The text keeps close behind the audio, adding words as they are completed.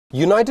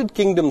United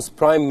Kingdom's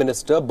Prime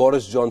Minister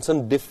Boris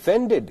Johnson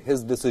defended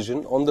his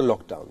decision on the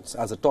lockdowns,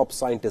 as a top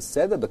scientist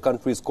said that the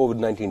country's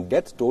COVID-19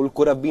 death toll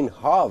could have been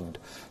halved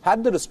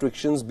had the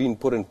restrictions been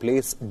put in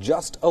place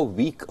just a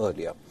week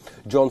earlier.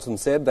 Johnson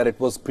said that it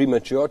was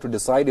premature to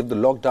decide if the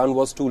lockdown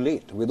was too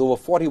late. With over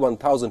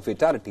 41,000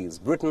 fatalities,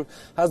 Britain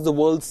has the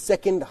world's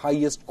second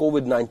highest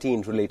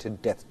COVID-19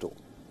 related death toll.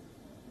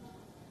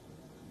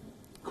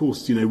 Of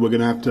course, we're going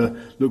to have to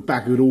look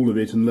back at all of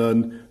it and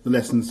learn the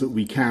lessons that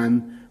we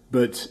can.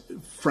 But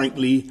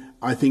frankly,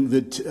 I think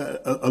that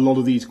a lot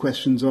of these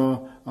questions are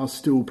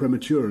still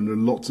premature, and there are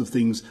lots of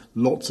things,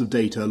 lots of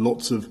data,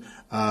 lots of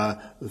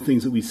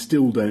things that we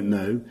still don't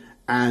know.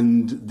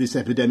 And this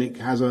epidemic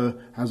has a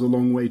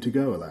long way to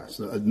go, alas,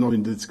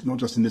 not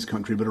just in this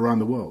country, but around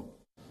the world.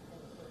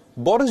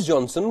 Boris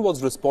Johnson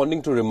was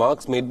responding to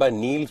remarks made by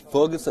Neil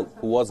Ferguson,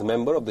 who was a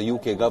member of the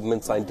UK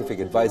government scientific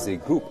advisory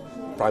group.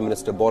 Prime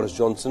Minister Boris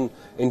Johnson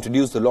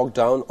introduced the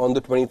lockdown on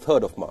the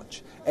 23rd of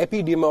March.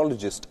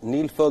 Epidemiologist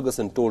Neil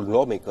Ferguson told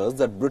lawmakers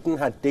that Britain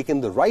had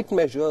taken the right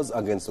measures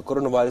against the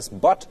coronavirus,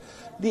 but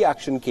the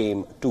action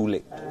came too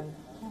late.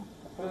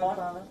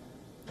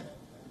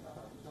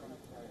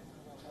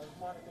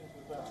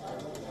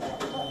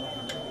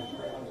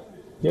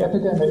 The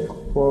epidemic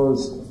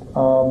was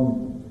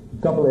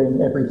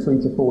doubling every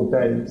 3 to 4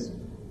 days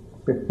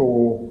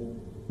before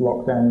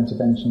lockdown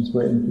interventions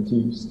were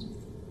introduced.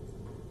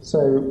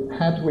 So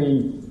had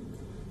we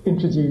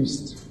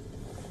introduced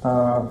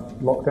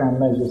lockdown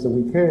measures a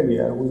week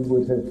earlier, we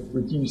would have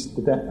reduced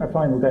the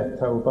final death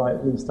toll by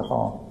at least a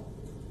half.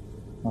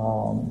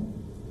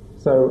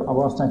 So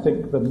whilst I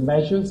think the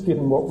measures,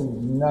 given what we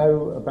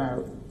know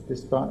about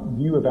this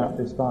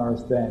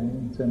virus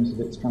then, in terms of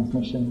its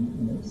transmission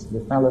and its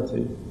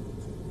lethality,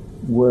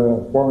 were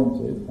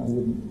warranted, I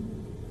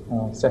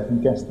wouldn't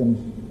second guess them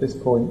at this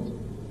point.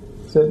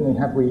 Certainly,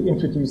 had we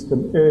introduced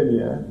them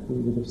earlier, we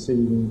would have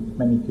seen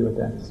many fewer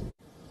deaths.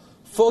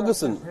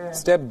 Ferguson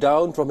stepped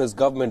down from his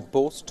government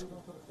post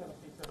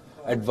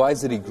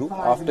advisory group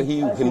after he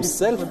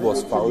himself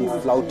was found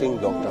flouting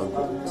lockdown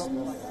rules.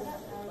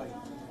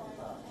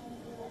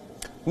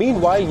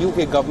 Meanwhile,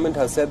 UK government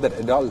has said that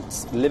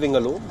adults living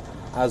alone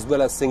as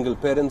well as single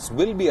parents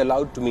will be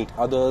allowed to meet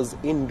others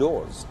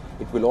indoors.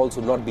 It will also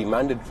not be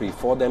mandatory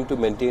for them to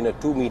maintain a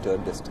 2-meter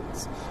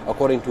distance.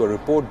 According to a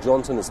report,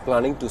 Johnson is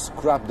planning to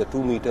scrap the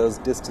 2 meters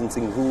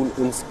distancing rule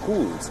in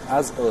schools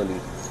as early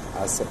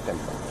as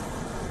September.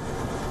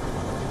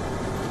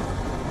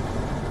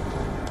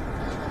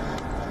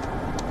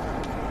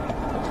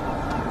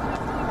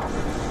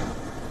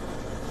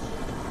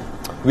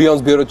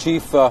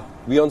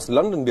 WION's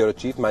London Bureau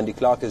Chief, Mandy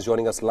Clark, is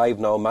joining us live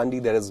now. Mandy,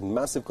 there is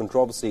massive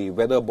controversy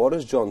whether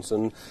Boris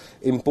Johnson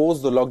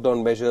imposed the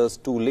lockdown measures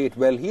too late.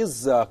 Well, he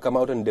has come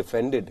out and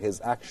defended his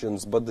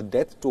actions, but the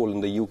death toll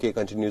in the UK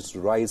continues to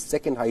rise,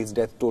 second highest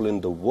death toll in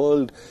the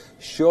world.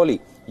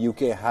 Surely,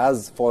 UK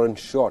has fallen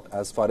short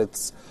as far as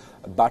its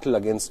battle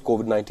against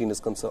COVID-19 is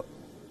concerned.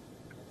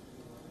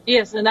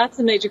 Yes, and that's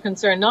a major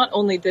concern. Not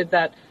only did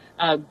that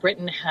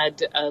Britain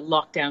had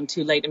locked down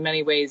too late. In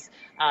many ways,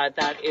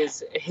 that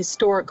is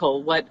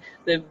historical. What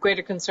the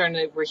greater concern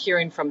that we're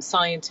hearing from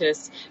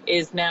scientists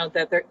is now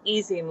that they're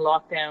easing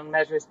lockdown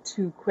measures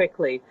too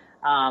quickly.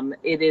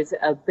 It is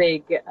a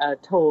big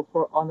toll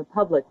on the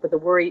public, but the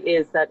worry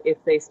is that if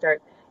they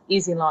start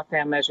easing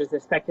lockdown measures,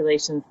 there's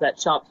speculations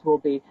that shops will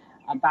be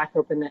back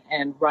open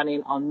and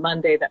running on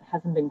Monday. That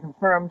hasn't been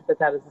confirmed, but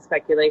that is a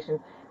speculation.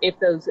 If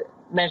those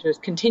measures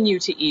continue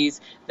to ease,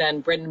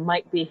 then Britain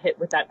might be hit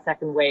with that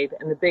second wave.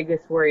 And the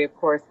biggest worry, of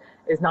course,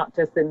 is not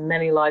just the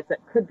many lives that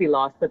could be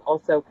lost, but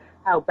also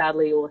how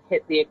badly it will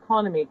hit the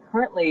economy.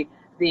 Currently,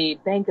 the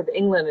Bank of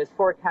England is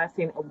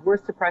forecasting a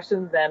worse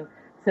depression than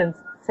since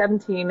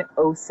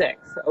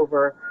 1706,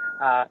 over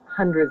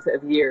hundreds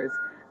of years.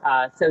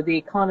 So the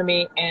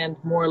economy and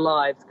more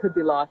lives could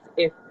be lost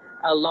if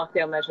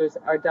lockdown measures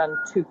are done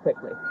too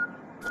quickly.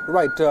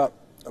 Right.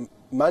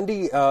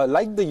 Mandy,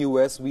 like the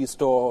US, we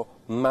saw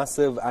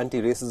massive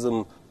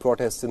anti-racism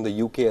protests in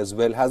the UK as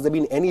well. Has there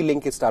been any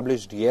link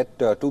established yet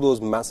to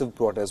those massive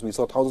protests? We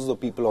saw thousands of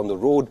people on the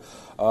road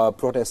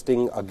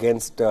protesting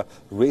against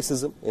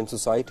racism in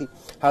society.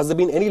 Has there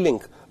been any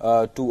link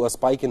to a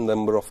spike in the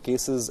number of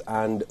cases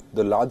and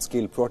the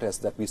large-scale protests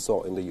that we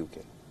saw in the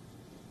UK?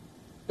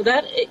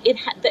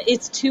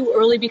 It's too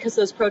early because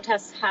those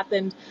protests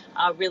happened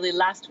really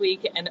last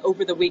week and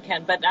over the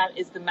weekend, but that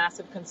is the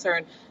massive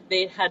concern.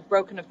 They had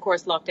broken, of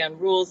course, lockdown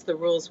rules. The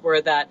rules were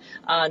that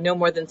no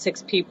more than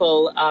 6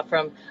 people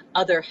from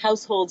other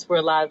households were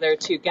allowed there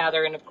to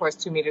gather, and of course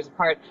 2 meters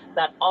apart.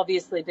 That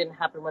obviously didn't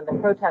happen when the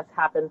protests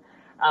happened,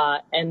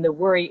 and the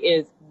worry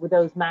is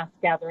those mass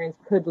gatherings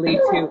could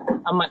lead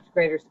to a much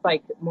greater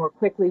spike more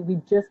quickly.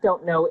 We just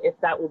don't know if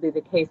that will be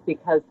the case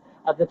because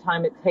of the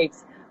time it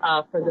takes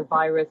for the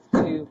virus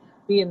to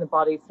be in the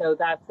body. So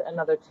that's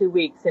another 2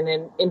 weeks. And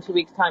in 2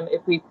 weeks' time,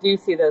 if we do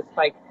see those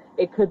spikes,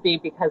 it could be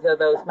because of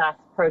those mass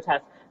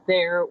protests.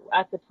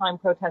 At the time,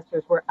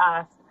 protesters were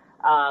asked,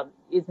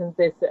 isn't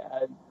this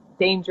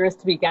dangerous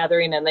to be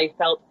gathering? And they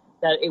felt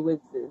that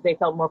they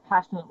felt more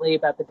passionately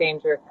about the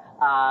danger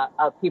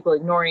of people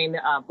ignoring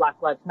Black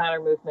Lives Matter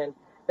movement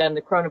than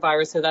the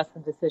coronavirus. So that's the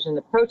decision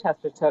the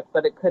protesters took,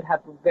 but it could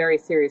have very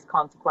serious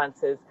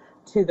consequences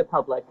to the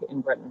public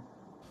in Britain.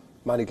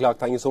 Mandy Clark,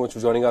 thank you so much for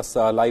joining us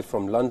live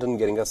from London,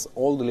 getting us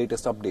all the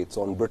latest updates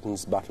on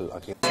Britain's battle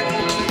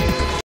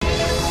against